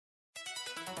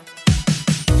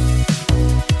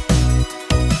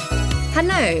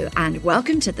Hello, and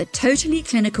welcome to the Totally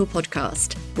Clinical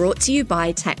podcast, brought to you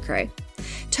by TechCro.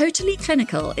 Totally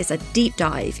Clinical is a deep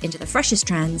dive into the freshest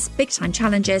trends, big-time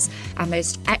challenges, and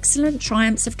most excellent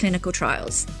triumphs of clinical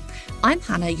trials. I'm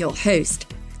Hannah, your host.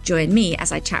 Join me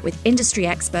as I chat with industry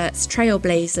experts,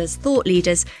 trailblazers, thought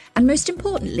leaders, and most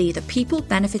importantly, the people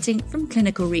benefiting from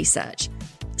clinical research.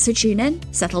 So tune in,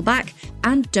 settle back,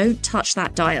 and don't touch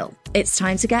that dial. It's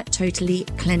time to get totally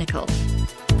clinical.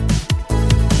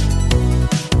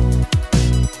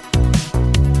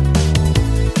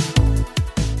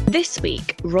 This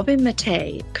week, Robin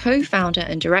Matthey, co-founder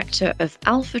and director of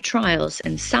Alpha Trials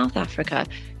in South Africa,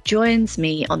 joins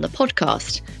me on the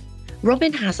podcast.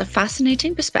 Robin has a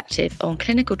fascinating perspective on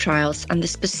clinical trials and the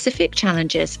specific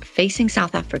challenges facing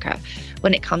South Africa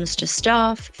when it comes to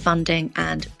staff, funding,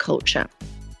 and culture.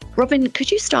 Robin, could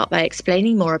you start by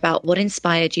explaining more about what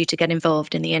inspired you to get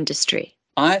involved in the industry?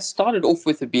 I started off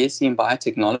with a BSc in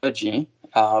biotechnology.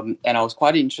 And I was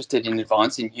quite interested in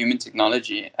advancing human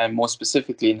technology and more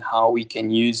specifically in how we can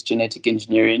use genetic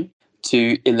engineering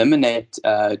to eliminate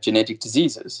genetic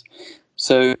diseases.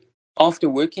 So after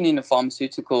working in a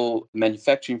pharmaceutical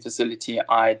manufacturing facility,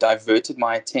 I diverted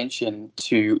my attention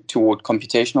toward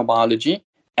computational biology.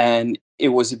 And it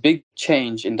was a big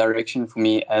change in direction for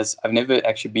me as I've never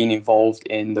actually been involved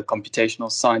in the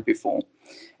computational side before.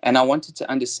 And I wanted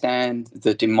to understand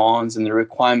the demands and the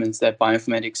requirements that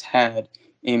bioinformatics had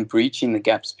in breaching the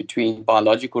gaps between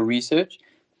biological research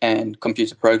and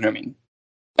computer programming.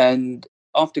 And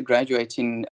after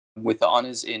graduating with the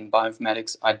honors in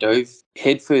bioinformatics, I dove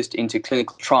headfirst into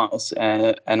clinical trials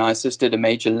and I assisted a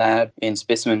major lab in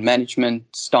specimen management,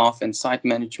 staff and site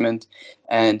management,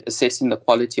 and assessing the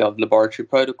quality of laboratory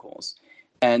protocols.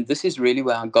 And this is really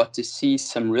where I got to see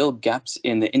some real gaps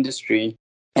in the industry.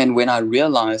 And when I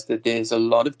realized that there's a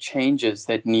lot of changes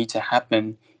that need to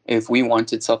happen if we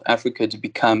wanted South Africa to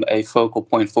become a focal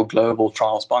point for global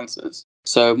trial sponsors.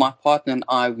 So my partner and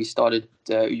I, we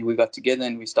got together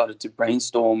and we started to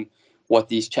brainstorm what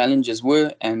these challenges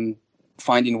were and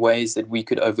finding ways that we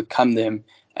could overcome them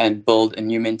and build a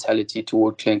new mentality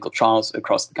toward clinical trials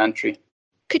across the country.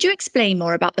 Could you explain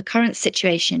more about the current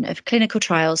situation of clinical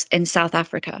trials in South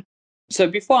Africa? So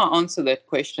before I answer that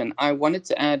question, I wanted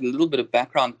to add a little bit of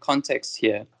background context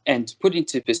here and to put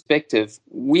into perspective,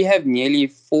 we have nearly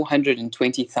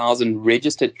 420,000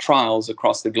 registered trials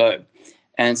across the globe.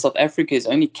 And South Africa is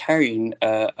only carrying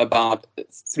about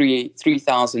less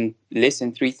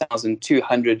than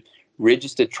 3,200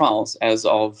 registered trials as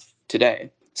of today.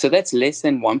 So that's less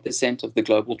than 1% of the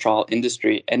global trial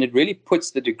industry. And it really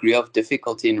puts the degree of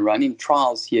difficulty in running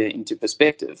trials here into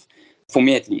perspective, for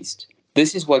me at least.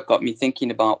 This is what got me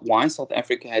thinking about why South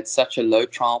Africa had such a low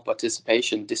trial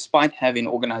participation despite having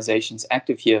organizations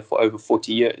active here for over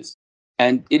 40 years.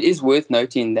 And it is worth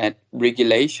noting that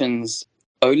regulations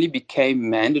only became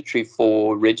mandatory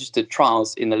for registered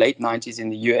trials in the late 90s in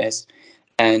the US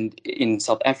and in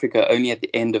South Africa only at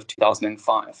the end of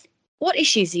 2005. What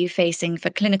issues are you facing for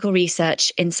clinical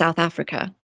research in South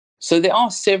Africa? So there are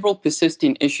several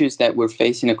persisting issues that we're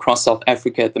facing across South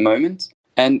Africa at the moment.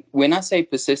 And when I say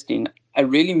persisting, I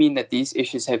really mean that these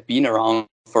issues have been around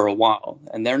for a while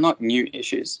and they're not new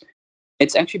issues.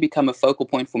 It's actually become a focal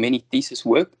point for many thesis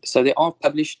work, so there are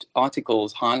published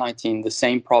articles highlighting the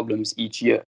same problems each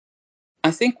year.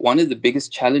 I think one of the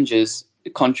biggest challenges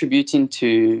contributing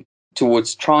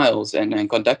towards trials and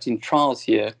conducting trials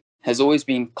here has always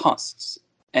been costs,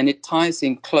 and it ties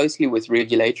in closely with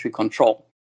regulatory control.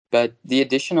 But the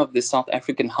addition of the South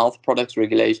African Health Products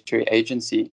Regulatory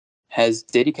Agency has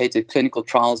dedicated clinical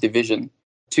trials division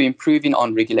to improving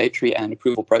on regulatory and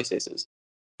approval processes.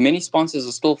 Many sponsors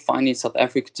are still finding South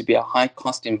Africa to be a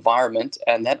high-cost environment,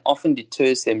 and that often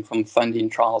deters them from funding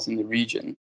trials in the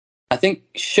region. I think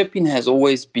shipping has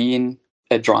always been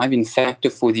a driving factor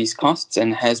for these costs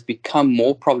and has become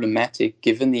more problematic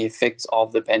given the effects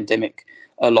of the pandemic,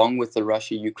 along with the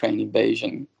Russia-Ukraine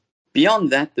invasion. Beyond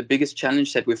that, the biggest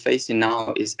challenge that we're facing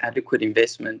now is adequate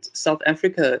investment. South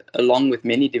Africa, along with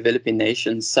many developing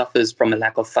nations, suffers from a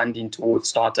lack of funding towards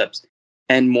startups,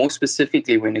 and more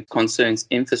specifically when it concerns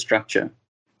infrastructure.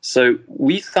 So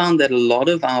we found that a lot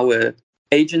of our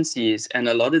agencies and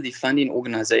a lot of the funding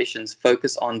organizations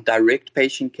focus on direct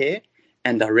patient care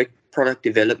and direct product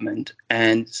development.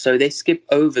 And so they skip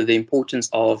over the importance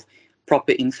of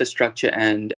proper infrastructure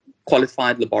and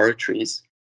qualified laboratories.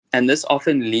 And this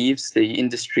often leaves the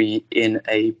industry in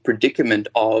a predicament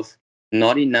of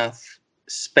not enough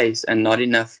space and not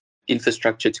enough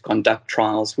infrastructure to conduct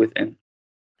trials within.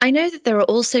 I know that there are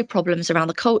also problems around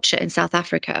the culture in South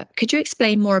Africa. Could you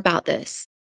explain more about this?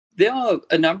 There are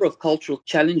a number of cultural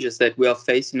challenges that we are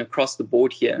facing across the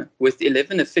board here. With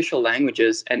 11 official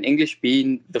languages and English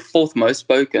being the fourth most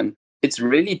spoken, it's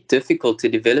really difficult to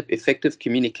develop effective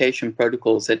communication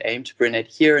protocols that aim to bring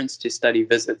adherence to study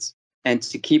visits and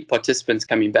to keep participants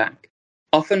coming back.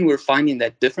 Often we're finding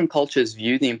that different cultures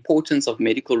view the importance of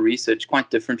medical research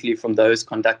quite differently from those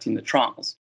conducting the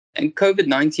trials. And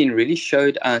COVID-19 really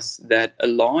showed us that a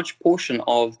large portion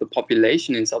of the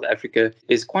population in South Africa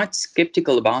is quite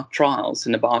skeptical about trials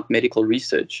and about medical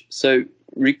research. So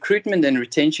recruitment and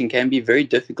retention can be very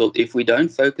difficult if we don't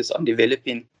focus on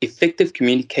developing effective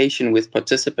communication with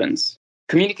participants.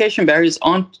 Communication barriers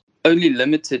aren't only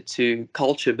limited to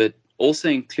culture, but also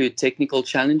include technical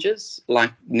challenges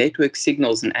like network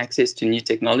signals and access to new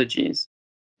technologies.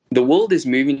 The world is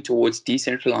moving towards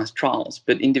decentralized trials,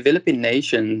 but in developing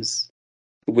nations,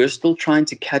 we're still trying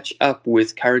to catch up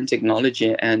with current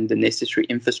technology and the necessary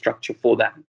infrastructure for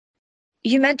that.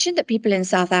 You mentioned that people in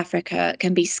South Africa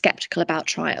can be skeptical about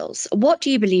trials. What do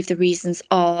you believe the reasons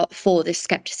are for this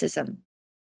skepticism?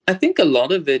 I think a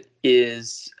lot of it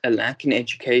is a lack in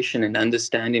education and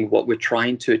understanding what we're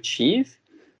trying to achieve.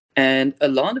 And a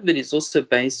lot of it is also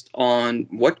based on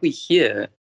what we hear.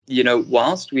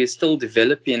 Whilst we're still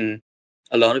developing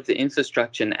a lot of the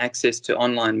infrastructure and access to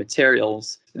online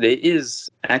materials, there is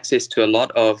access to a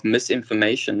lot of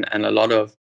misinformation and a lot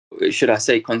of, should I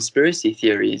say, conspiracy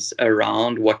theories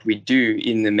around what we do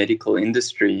in the medical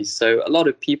industry. So a lot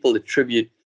of people attribute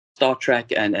Star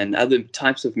Trek and other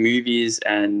types of movies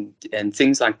and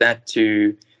things like that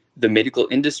to the medical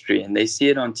industry. And they see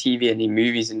it on TV and in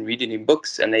movies and read it in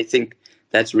books, and they think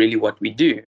that's really what we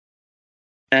do.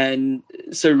 And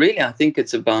so really, I think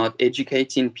it's about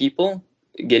educating people,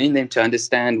 getting them to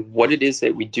understand what it is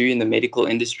that we do in the medical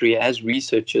industry as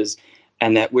researchers,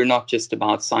 and that we're not just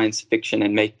about science fiction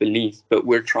and make-believe, but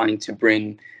we're trying to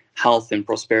bring health and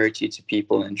prosperity to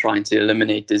people and trying to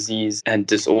eliminate disease and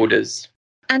disorders.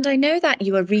 And I know that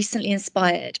you were recently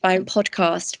inspired by a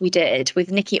podcast we did with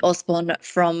Nikki Osborne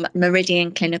from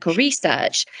Meridian Clinical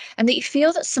Research, and that you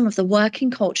feel that some of the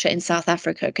working culture in South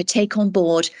Africa could take on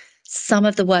board some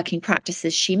of the working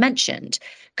practices she mentioned.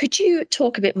 Could you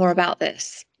talk a bit more about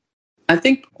this? I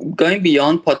think going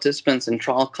beyond participants and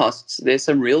trial costs, there's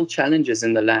some real challenges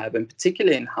in the lab, and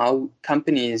particularly in how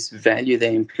companies value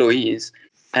their employees.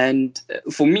 And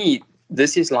for me,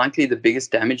 this is likely the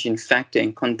biggest damaging factor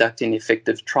in conducting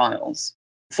effective trials.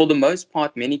 For the most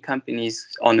part, many companies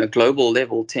on a global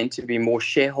level tend to be more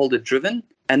shareholder driven,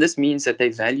 and this means that they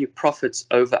value profits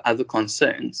over other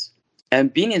concerns.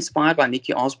 And being inspired by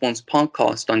Nikki Osborne's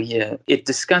podcast on here, it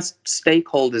discussed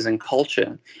stakeholders and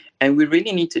culture. And we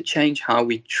really need to change how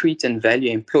we treat and value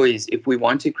employees if we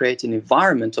want to create an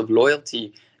environment of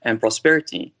loyalty and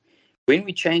prosperity. When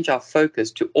we change our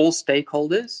focus to all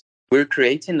stakeholders, we're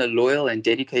creating a loyal and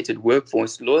dedicated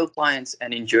workforce, loyal clients,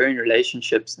 and enduring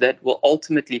relationships that will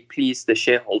ultimately please the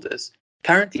shareholders.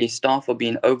 Currently, staff are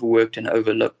being overworked and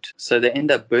overlooked, so they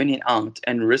end up burning out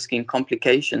and risking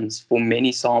complications for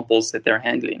many samples that they're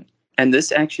handling. And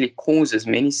this actually causes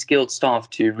many skilled staff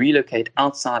to relocate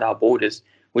outside our borders,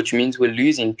 which means we're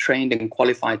losing trained and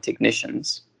qualified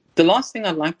technicians. The last thing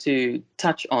I'd like to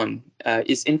touch on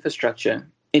is infrastructure.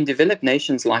 In developed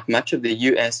nations like much of the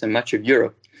US and much of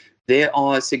Europe, there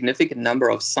are a significant number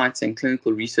of sites and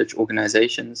clinical research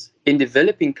organizations. In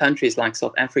developing countries like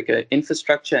South Africa,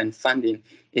 infrastructure and funding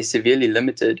is severely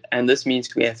limited, and this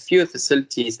means we have fewer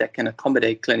facilities that can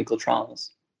accommodate clinical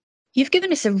trials. You've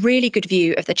given us a really good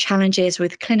view of the challenges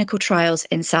with clinical trials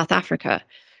in South Africa.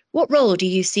 What role do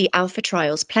you see Alpha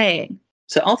Trials playing?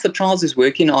 So Alpha Trials is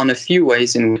working on a few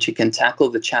ways in which it can tackle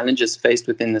the challenges faced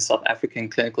within the South African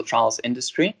clinical trials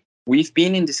industry. We've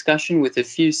been in discussion with a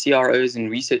few CROs and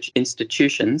research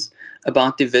institutions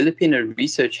about developing a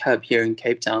research hub here in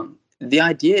Cape Town. The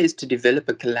idea is to develop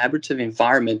a collaborative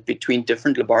environment between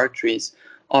different laboratories,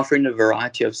 offering a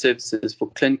variety of services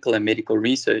for clinical and medical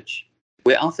research.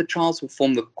 Where Alpha Trials will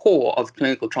form the core of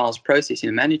clinical trials processing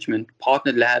and management,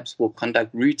 partnered labs will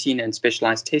conduct routine and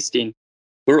specialized testing.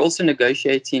 We're also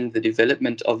negotiating the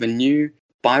development of a new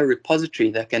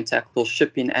biorepository that can tackle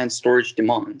shipping and storage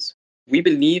demands. We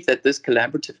believe that this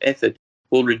collaborative effort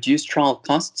will reduce trial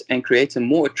costs and create a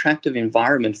more attractive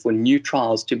environment for new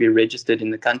trials to be registered in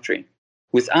the country.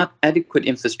 Without adequate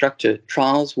infrastructure,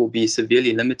 trials will be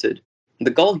severely limited.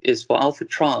 The goal is for Alpha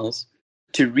Trials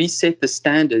to reset the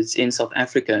standards in South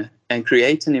Africa and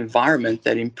create an environment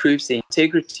that improves the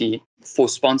integrity for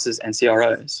sponsors and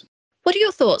CROs. What are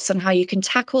your thoughts on how you can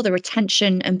tackle the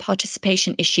retention and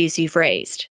participation issues you've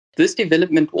raised? This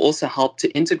development will also help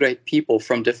to integrate people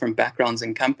from different backgrounds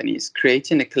and companies,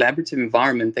 creating a collaborative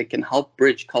environment that can help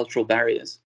bridge cultural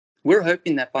barriers. We're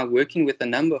hoping that by working with a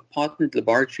number of partnered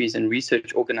laboratories and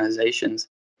research organizations,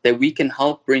 that we can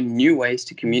help bring new ways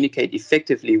to communicate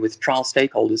effectively with trial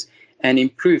stakeholders and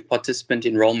improve participant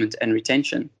enrollment and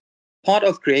retention. Part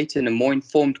of creating a more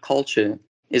informed culture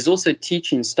is also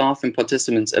teaching staff and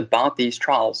participants about these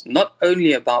trials, not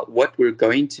only about what we're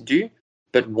going to do,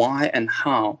 but why and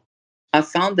how. I've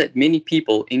found that many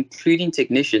people, including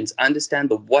technicians, understand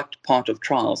the what part of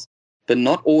trials, but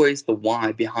not always the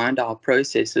why behind our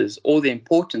processes or the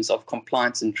importance of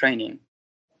compliance and training.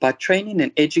 By training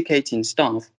and educating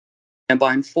staff, and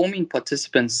by informing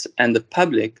participants and the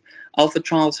public, Alpha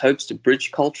Trials hopes to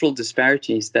bridge cultural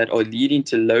disparities that are leading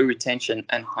to low retention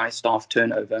and high staff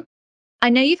turnover. I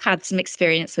know you've had some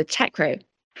experience with TechRO.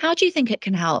 How do you think it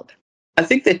can help? I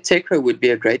think that TechRO would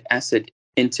be a great asset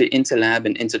into interlab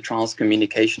and inter-trials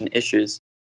communication issues,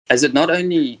 as it not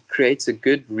only creates a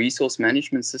good resource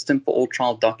management system for all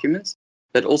trial documents,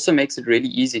 but also makes it really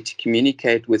easy to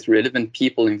communicate with relevant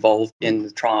people involved in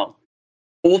the trial.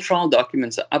 All trial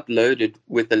documents are uploaded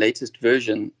with the latest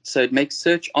version, so it makes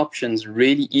search options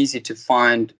really easy to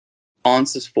find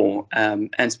answers for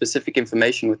and specific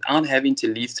information without having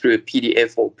to leaf through a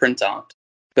PDF or printout.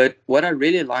 But what I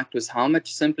really liked was how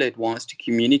much simpler it was to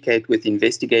communicate with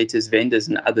investigators, vendors,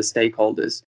 and other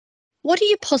stakeholders. What are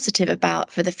you positive about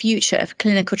for the future of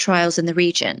clinical trials in the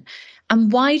region?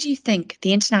 And why do you think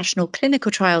the international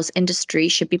clinical trials industry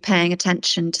should be paying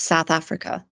attention to South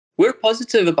Africa? We're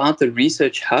positive about the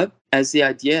research hub, as the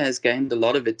idea has gained a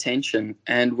lot of attention,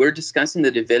 and we're discussing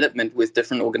the development with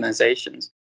different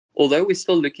organizations. Although we're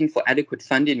still looking for adequate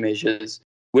funding measures,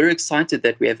 we're excited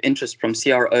that we have interest from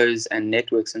CROs and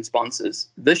networks and sponsors.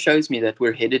 This shows me that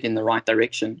we're headed in the right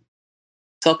direction.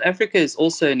 South Africa is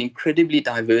also an incredibly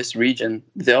diverse region.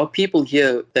 There are people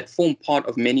here that form part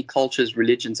of many cultures,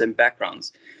 religions, and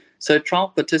backgrounds. So trial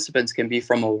participants can be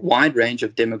from a wide range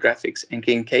of demographics and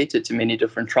can cater to many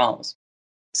different trials.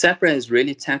 SAHPRA has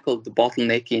really tackled the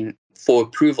bottlenecking for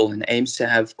approval and aims to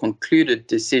have concluded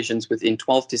decisions within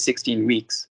 12 to 16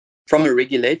 weeks. From a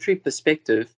regulatory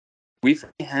perspective, we've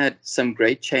had some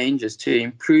great changes to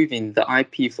improving the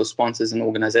IP for sponsors and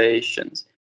organizations.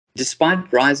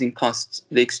 Despite rising costs,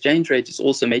 the exchange rate is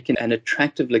also making an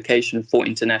attractive location for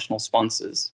international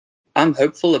sponsors. I'm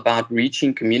hopeful about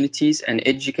reaching communities and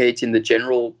educating the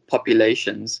general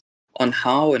populations on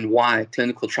how and why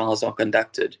clinical trials are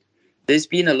conducted. There's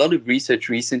been a lot of research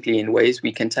recently in ways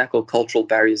we can tackle cultural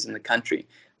barriers in the country,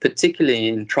 particularly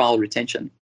in trial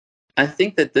retention. I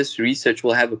think that this research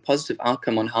will have a positive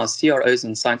outcome on how CROs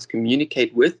and sites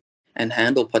communicate with and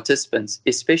handle participants,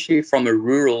 especially from a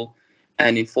rural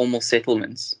and informal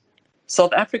settlements.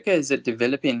 South Africa is a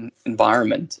developing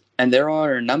environment, and there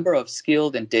are a number of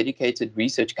skilled and dedicated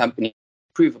research companies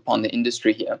to improve upon the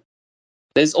industry here.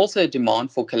 There's also a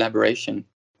demand for collaboration,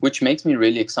 which makes me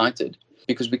really excited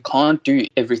because we can't do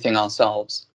everything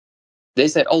ourselves.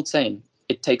 There's that old saying,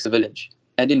 it takes a village.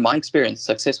 And in my experience,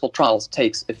 successful trials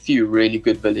takes a few really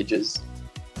good villages.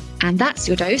 And that's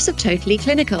your dose of Totally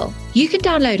Clinical. You can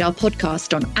download our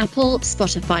podcast on Apple,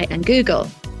 Spotify, and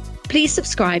Google. Please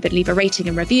subscribe and leave a rating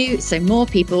and review so more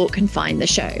people can find the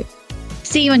show.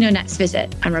 See you on your next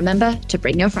visit, and remember to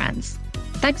bring your friends.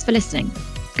 Thanks for listening.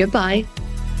 Goodbye.